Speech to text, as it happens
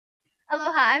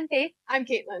Aloha, I'm Faith. I'm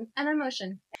Caitlin. And I'm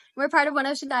Ocean. We're part of One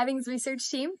Ocean Diving's research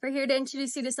team. We're here to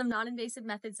introduce you to some non-invasive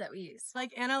methods that we use.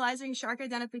 Like analyzing shark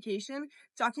identification,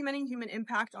 documenting human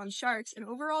impact on sharks, and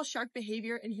overall shark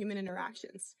behavior and human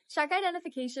interactions. Shark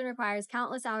identification requires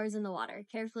countless hours in the water,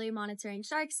 carefully monitoring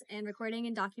sharks and recording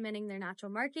and documenting their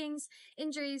natural markings,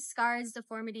 injuries, scars,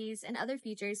 deformities, and other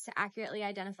features to accurately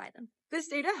identify them. This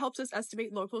data helps us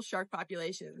estimate local shark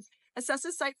populations,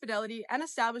 assesses site fidelity, and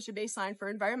establish a baseline for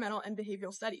environmental and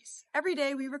behavioral studies. Every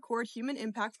day, we record human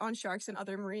impact on sharks and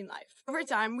other marine life. Over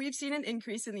time, we've seen an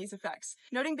increase in these effects,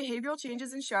 noting behavioral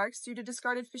changes in sharks due to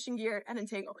discarded fishing gear and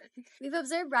entanglement. We've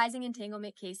observed rising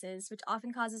entanglement cases, which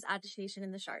often causes agitation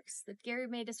in the sharks. The gear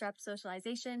may disrupt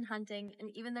socialization, hunting, and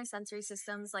even their sensory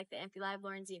systems like the amphilive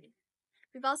Lorenzini.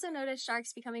 We've also noticed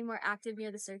sharks becoming more active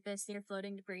near the surface near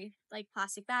floating debris, like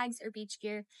plastic bags or beach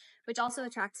gear, which also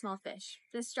attract small fish.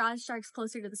 This draws sharks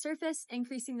closer to the surface,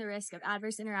 increasing the risk of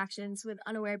adverse interactions with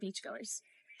unaware beachgoers.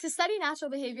 To study natural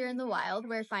behavior in the wild,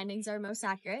 where findings are most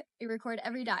accurate, we record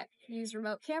every dive, use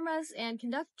remote cameras, and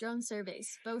conduct drone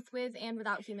surveys, both with and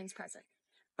without humans present.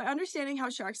 By understanding how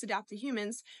sharks adapt to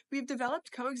humans, we've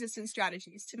developed coexistence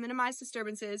strategies to minimize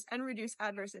disturbances and reduce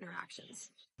adverse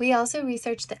interactions. We also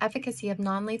researched the efficacy of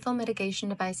non-lethal mitigation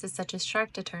devices such as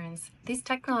shark deterrents. These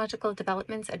technological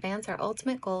developments advance our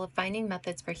ultimate goal of finding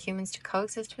methods for humans to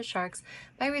coexist with sharks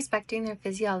by respecting their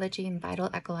physiology and vital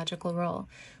ecological role.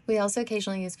 We also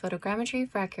occasionally use photogrammetry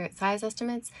for accurate size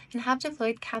estimates and have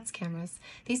deployed CATS cameras.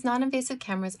 These non-invasive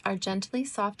cameras are gently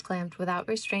soft clamped without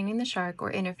restraining the shark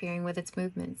or interfering with its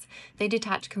movements. They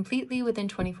detach completely within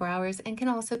 24 hours and can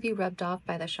also be rubbed off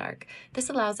by the shark. This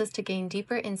allows us to gain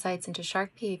deeper insights into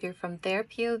shark behavior from their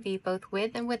POV, both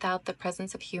with and without the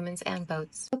presence of humans and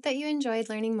boats. Hope that you enjoyed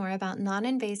learning more about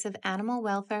non-invasive animal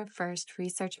welfare first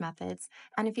research methods.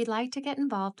 And if you'd like to get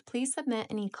involved, please submit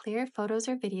any clear photos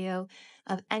or video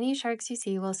of any sharks you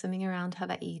see while swimming around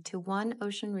Hawaii to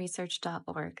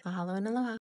oneoceanresearch.org. Mahalo and aloha.